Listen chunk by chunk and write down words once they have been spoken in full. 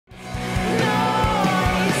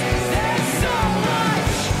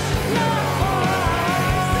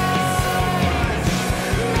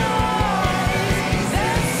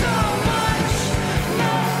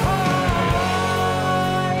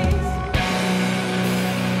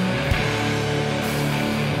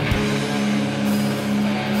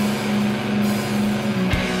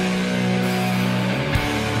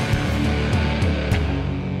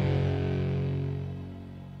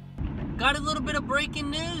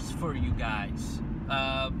breaking news for you guys.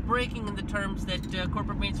 Breaking in the terms that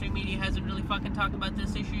corporate mainstream media hasn't really fucking talked about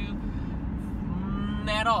this issue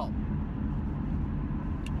at all.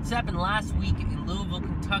 This happened last week in Louisville,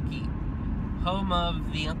 Kentucky, home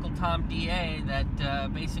of the Uncle Tom DA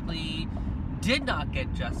that basically did not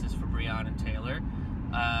get justice for Breonna Taylor,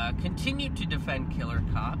 continued to defend killer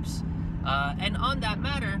cops, and on that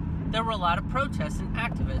matter, there were a lot of protests and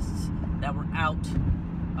activists that were out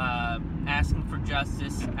asking for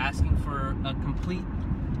justice, asking for a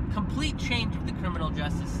complete change of the criminal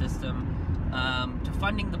justice system, to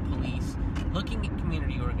funding the police, looking at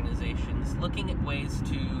community organizations, looking at ways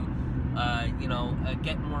to,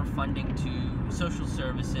 get more funding to social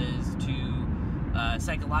services, to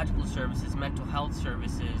psychological services, mental health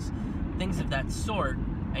services, things of that sort,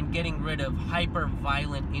 and getting rid of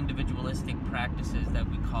hyper-violent, individualistic practices that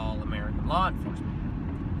we call American law enforcement.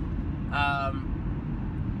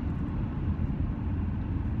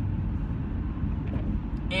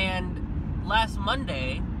 And last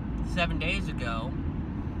Monday, 7 days ago,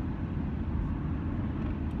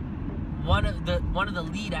 one of the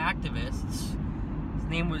lead activists, his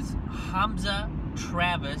name was Hamza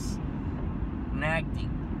Travis Nagdy.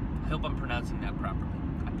 I hope I'm pronouncing that properly.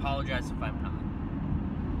 I apologize if I'm not.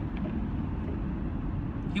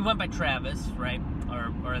 He went by Travis, right?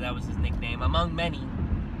 Or that was his nickname, among many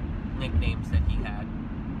nicknames that he had.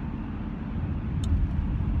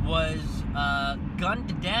 Was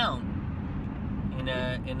gunned down in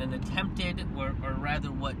an attempted, or rather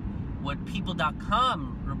what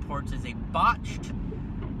People.com reports as a botched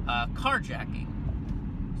carjacking.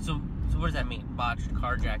 So what does that mean? Botched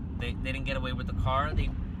carjack? They didn't get away with the car. They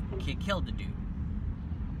killed the dude.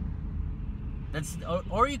 That's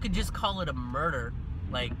or you could just call it a murder.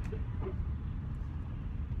 Like,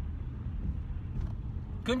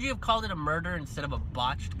 couldn't you have called it a murder instead of a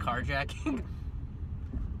botched carjacking?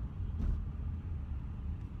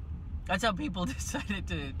 That's how people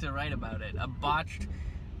decided to write about it. A botched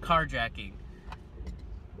carjacking.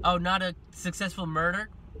 Oh, not a successful murder?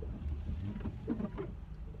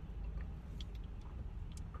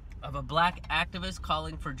 Of a black activist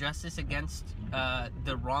calling for justice against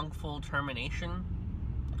the wrongful termination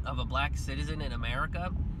of a black citizen in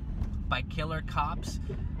America by killer cops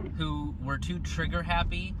who were too trigger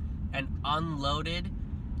happy and unloaded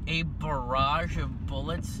a barrage of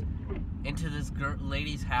bullets into this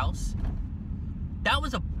lady's house. That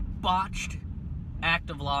was a botched act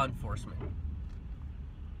of law enforcement.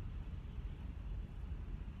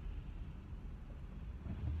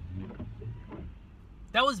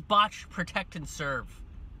 That was botched protect and serve.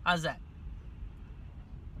 How's that?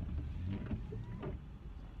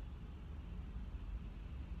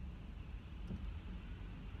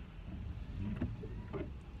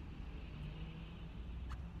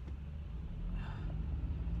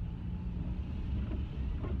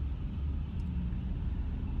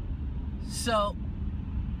 So,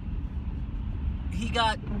 he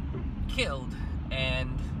got killed,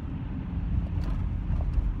 and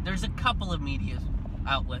there's a couple of media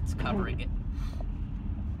outlets covering it.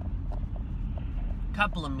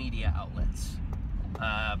 Couple of media outlets.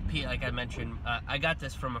 Like I mentioned, I got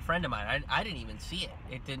this from a friend of mine. I didn't even see it.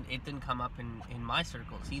 It didn't come up in my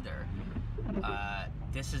circles either.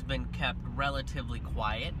 This has been kept relatively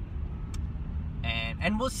quiet,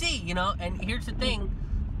 and we'll see. And here's the thing.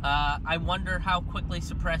 I wonder how quickly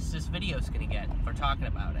suppressed this video is going to get for talking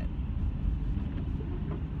about it.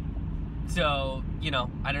 So,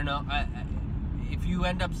 I don't know. If you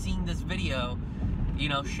end up seeing this video,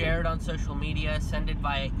 share it on social media, send it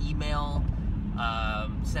via email,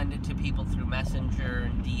 send it to people through Messenger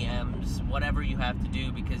and DMs, whatever you have to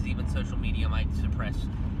do, because even social media might suppress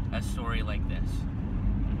a story like this.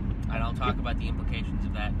 And I'll talk about the implications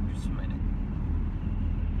of that in just a minute.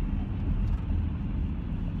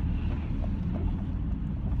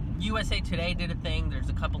 USA Today did a thing. There's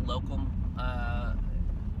a couple local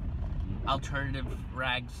alternative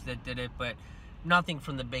rags that did it, but nothing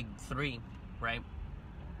from the big three, right?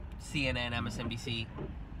 CNN, MSNBC,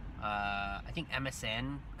 I think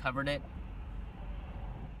MSN covered it,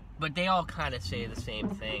 but they all kind of say the same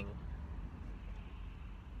thing.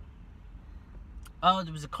 Oh,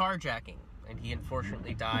 there was a carjacking, and he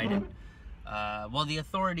unfortunately died. And, well, the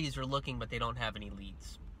authorities are looking, but they don't have any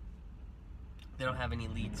leads. They don't have any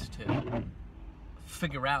leads to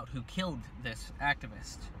figure out who killed this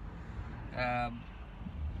activist.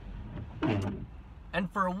 And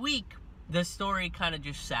for a week, this story kind of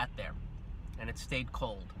just sat there, and it stayed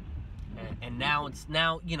cold. And now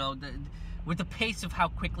with the pace of how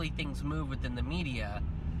quickly things move within the media,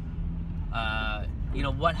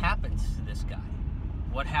 what happens to this guy?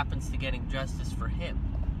 what happens to getting justice for him?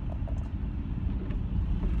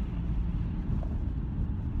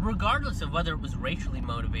 Regardless of whether it was racially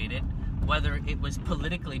motivated, whether it was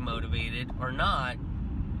politically motivated or not,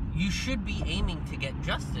 you should be aiming to get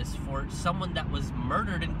justice for someone that was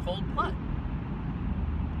murdered in cold blood.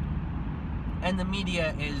 And the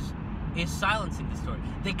media is silencing the story.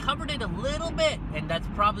 They covered it a little bit, and that's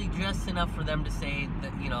probably just enough for them to say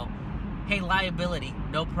that, you know, hey, liability,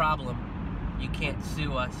 no problem. You can't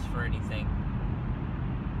sue us for anything.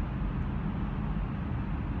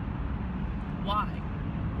 Why?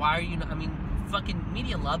 Why are you not? I mean, fucking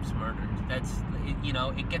media loves murder. That's, you know,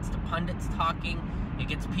 it gets the pundits talking. It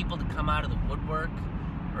gets people to come out of the woodwork,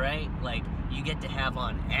 right? Like, you get to have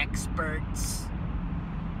on experts,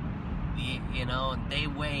 you know, and they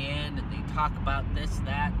weigh in and they talk about this,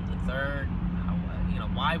 that, and the third. You know,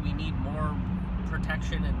 why we need more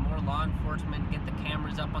protection and more law enforcement, get the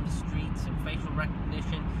cameras up on the streets and facial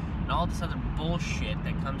recognition and all this other bullshit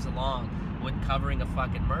that comes along with covering a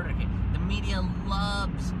fucking murder case. The media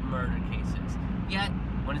loves murder cases. Yet,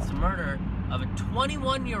 when it's the murder of a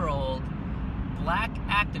 21-year-old black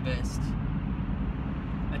activist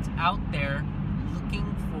that's out there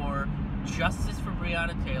looking for justice for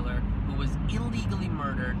Breonna Taylor, who was illegally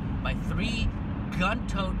murdered by 3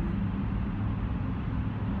 gun-toting,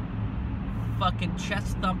 fucking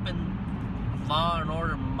chest-thumping law and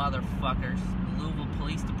order motherfuckers, the Louisville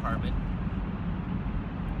Police Department.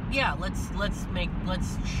 Yeah, let's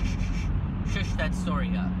shush that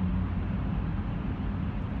story up.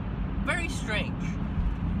 Very strange.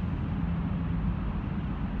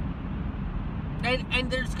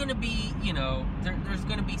 And there's gonna be, you know, there's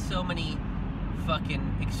gonna be so many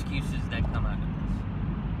fucking excuses that come out of this.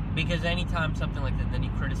 Because anytime something like that, then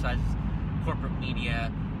you criticize corporate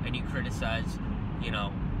media, and you criticize, you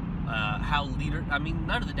know, how I mean,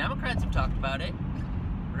 none of the Democrats have talked about it,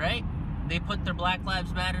 right? They put their Black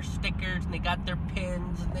Lives Matter stickers, and they got their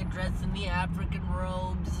pins, and they dress in the African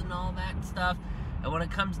robes and all that stuff. And when it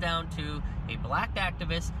comes down to a black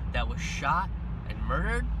activist that was shot and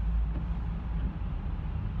murdered,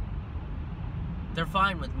 they're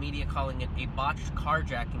fine with media calling it a botched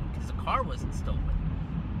carjacking because the car wasn't stolen.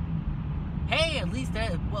 Hey, at least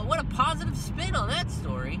that, well, what a positive spin on that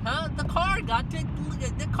story, huh? The car's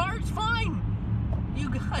fine.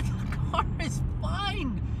 The car is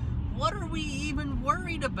fine. What are we even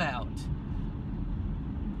worried about?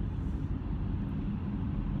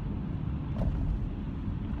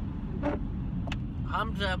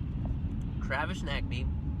 Hamza Travis Nagdy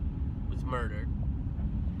was murdered.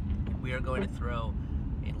 We are going to throw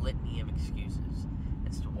a litany of excuses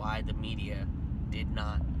as to why the media did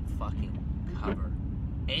not fucking cover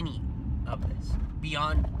any of this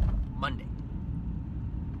beyond Monday.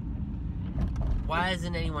 Why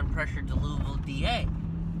isn't anyone pressured to Louisville DA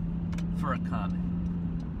for a comment?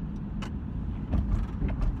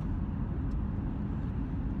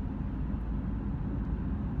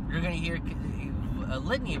 You're going to hear a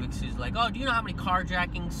litany of excuses like, oh, do you know how many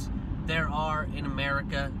carjackings there are in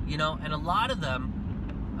America? You know, and a lot of them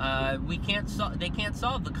they can't solve.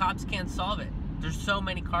 The cops can't solve it. There's so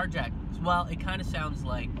many carjackings. Well, it kind of sounds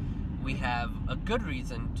like we have a good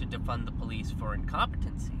reason to defund the police for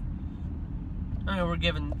incompetency. I mean, we're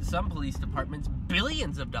giving some police departments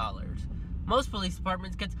billions of dollars. Most police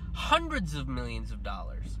departments get hundreds of millions of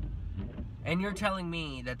dollars. And you're telling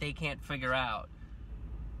me that they can't figure out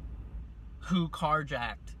who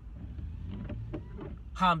carjacked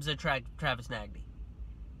Hamza Travis Nagdy?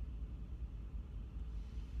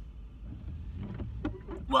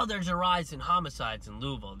 Well, there's a rise in homicides in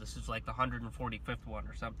Louisville. This is like the 145th one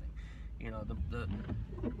or something. You know, the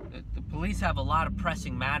police have a lot of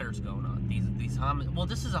pressing matters going on. Well,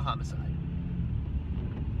 this is a homicide.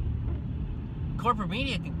 Corporate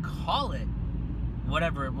media can call it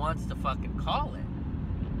whatever it wants to fucking call it,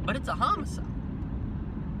 but it's a homicide.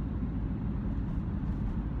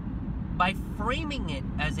 By framing it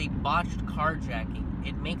as a botched carjacking,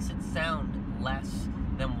 it makes it sound less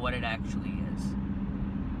than what it actually is.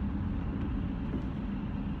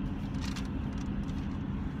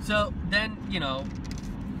 So then, you know,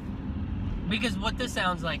 because what this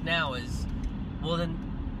sounds like now is, well, then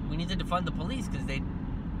we need to defund the police because they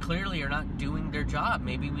clearly are not doing their job.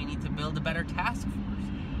 Maybe we need to build a better task force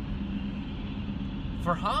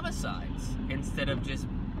for homicides instead of just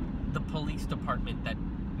the police department that,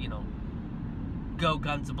 you know, go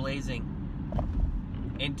guns a-blazing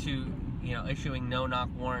into, you know, issuing no-knock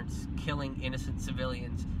warrants, killing innocent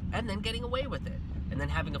civilians, and then getting away with it. And then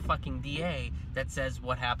having a fucking DA that says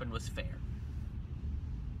what happened was fair.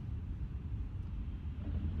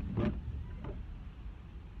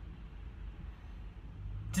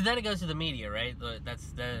 So then it goes to the media, right?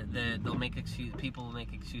 That's they'll make people will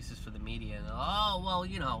make excuses for the media. And oh, well,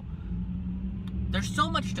 you know, there's so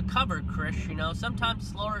much to cover, Krish. You know,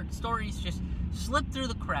 sometimes stories just slip through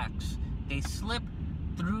the cracks. They slip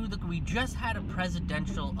through the. We just had a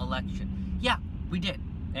presidential election. Yeah, we did,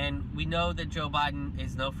 and we know that Joe Biden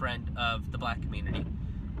is no friend of the black community.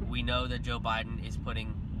 We know that Joe Biden is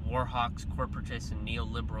putting war hawks, corporatists, and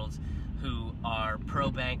neoliberals who are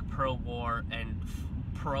pro-bank, pro-war, and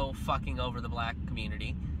pro-fucking over the black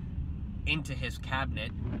community into his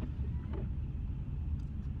cabinet.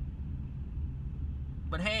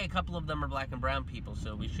 But hey, a couple of them are black and brown people,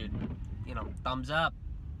 so we should, you know, thumbs up.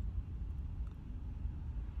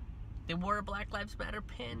 They wore a Black Lives Matter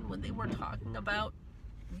pin when they were talking about,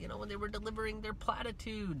 you know, when they were delivering their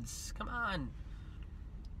platitudes. Come on.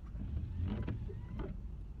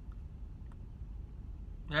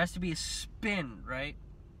 There has to be a spin, right?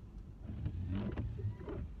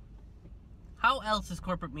 How else is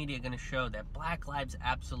corporate media going to show that black lives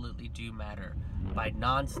absolutely do matter by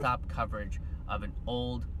nonstop coverage of an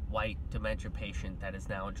old, white, dementia patient that is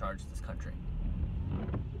now in charge of this country?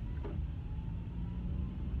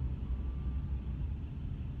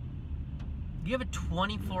 You have a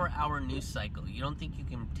 24-hour news cycle. You don't think you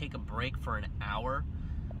can take a break for an hour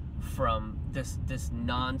from this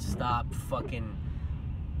nonstop fucking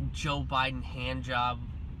Joe Biden hand job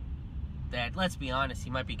that, let's be honest, he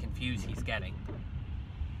might be confused he's getting.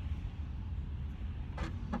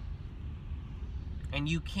 And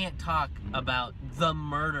you can't talk about the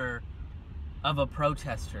murder of a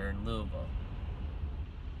protester in Louisville.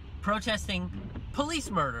 Protesting police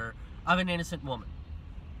murder of an innocent woman.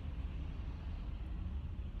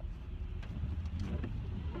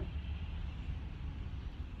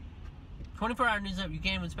 "24-hour news up, you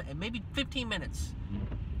can't even spend maybe 15 minutes.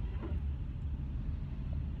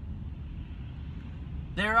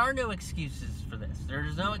 There are no excuses for this.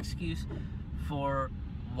 There's no excuse for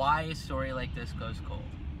why a story like this goes cold.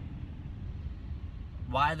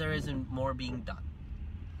 Why there isn't more being done.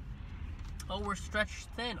 Oh, we're stretched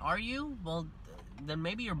thin. Are you? Well, then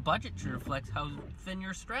maybe your budget should reflect how thin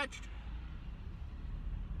you're stretched.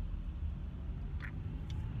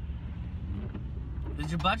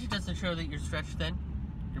 Because your budget doesn't show that you're stretched thin.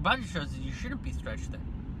 Your budget shows that you shouldn't be stretched thin.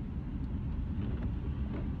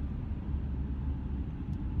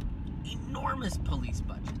 Enormous police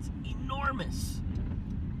budgets. Enormous.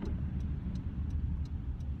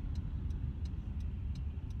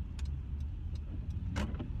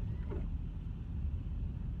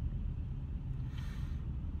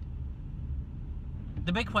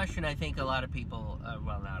 The big question I think a lot of people,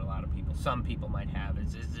 well, not a lot of people, some people might have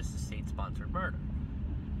is this a state-sponsored murder?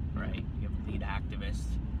 Right? You have a lead activist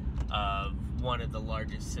of one of the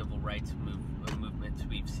largest civil rights movements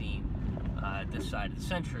we've seen this side of the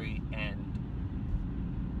century, and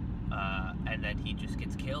then he just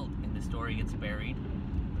gets killed, and the story gets buried.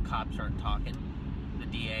 The cops aren't talking. The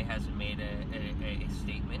DA hasn't made a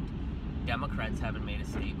statement. Democrats haven't made a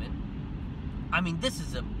statement. I mean, this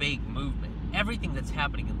is a big movement. Everything that's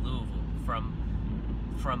happening in Louisville, from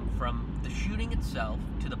the shooting itself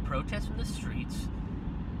to the protests in the streets,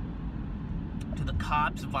 to the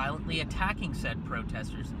cops violently attacking said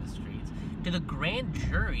protesters in the streets, to the grand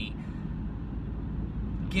jury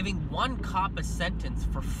giving one cop a sentence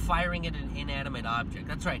for firing at an inanimate object.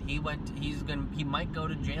 That's right, he might go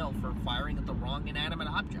to jail for firing at the wrong inanimate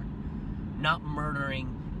object, not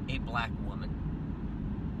murdering a black woman.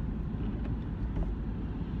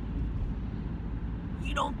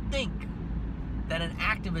 You don't think that an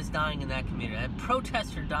activist dying in that community, a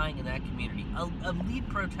protester dying in that community, a lead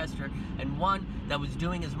protester, and one that was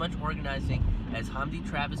doing as much organizing as Hamza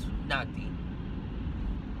Travis Nagdy,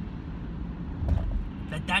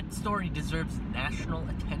 that story deserves national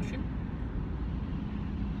attention?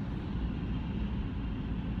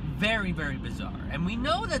 Very, very bizarre. And we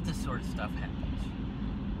know that this sort of stuff happens.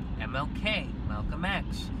 MLK, Malcolm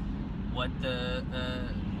X, what the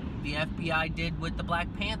FBI did with the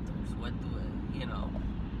Black Panthers, what the, you know.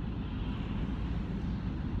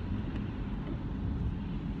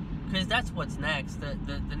 Because that's what's next.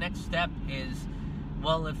 The next step is,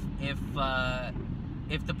 well, if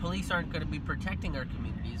the police aren't going to be protecting our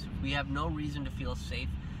communities, if we have no reason to feel safe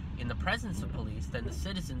in the presence of police, then the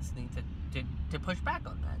citizens need to push back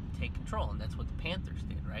on that and take control. And that's what the Panthers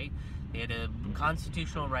did, right? They had a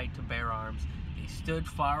constitutional right to bear arms. They stood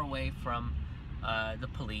far away from the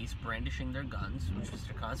police brandishing their guns, which was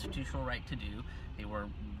their constitutional right to do. They were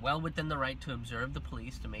well within the right to observe the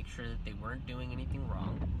police to make sure that they weren't doing anything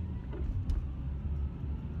wrong.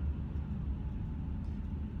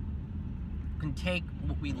 And take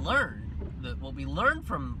what we learned what we learned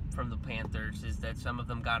from the Panthers is that some of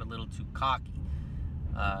them got a little too cocky.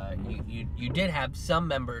 You did have some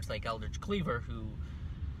members like Eldridge Cleaver who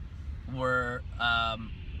were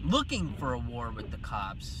looking for a war with the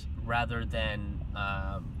cops rather than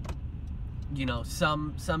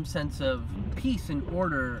some sense of peace and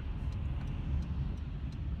order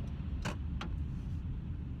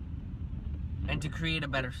and to create a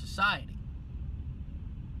better society.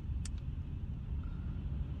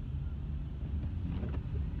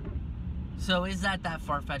 So is that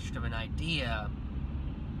far-fetched of an idea?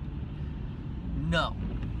 No.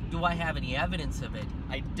 Do I have any evidence of it?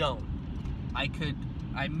 I don't.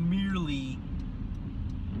 I'm merely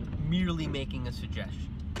making a suggestion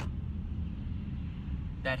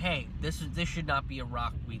that, hey, this should not be a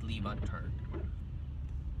rock we leave unturned.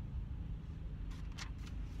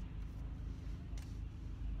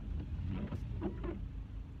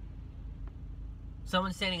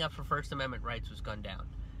 Someone standing up for First Amendment rights was gunned down,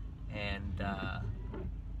 and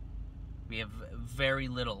we have very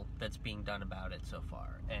little that's being done about it so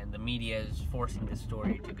far, and the media is forcing this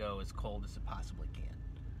story to go as cold as it possibly can.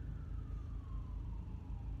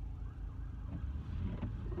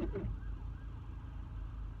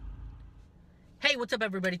 Hey, what's up,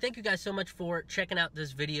 everybody? Thank you guys so much for checking out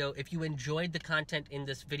this video. If you enjoyed the content in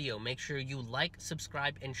this video, make sure you like,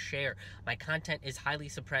 subscribe, and share. My content is highly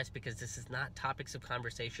suppressed because this is not topics of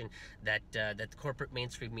conversation that the corporate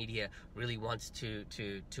mainstream media really wants to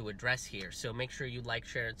address here. So make sure you like,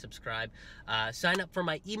 share, and subscribe. Sign up for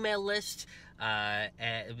my email list.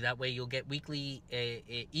 That way you'll get weekly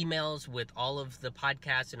emails with all of the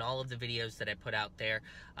podcasts and all of the videos that I put out there.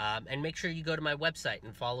 And make sure you go to my website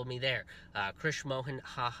and follow me there.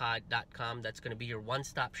 KrishMohanHaha.com. That's going to be your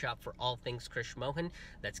one-stop shop for all things Krish Mohan.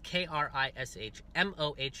 That's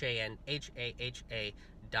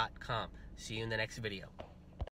KrishMohanHaha.com. See you in the next video.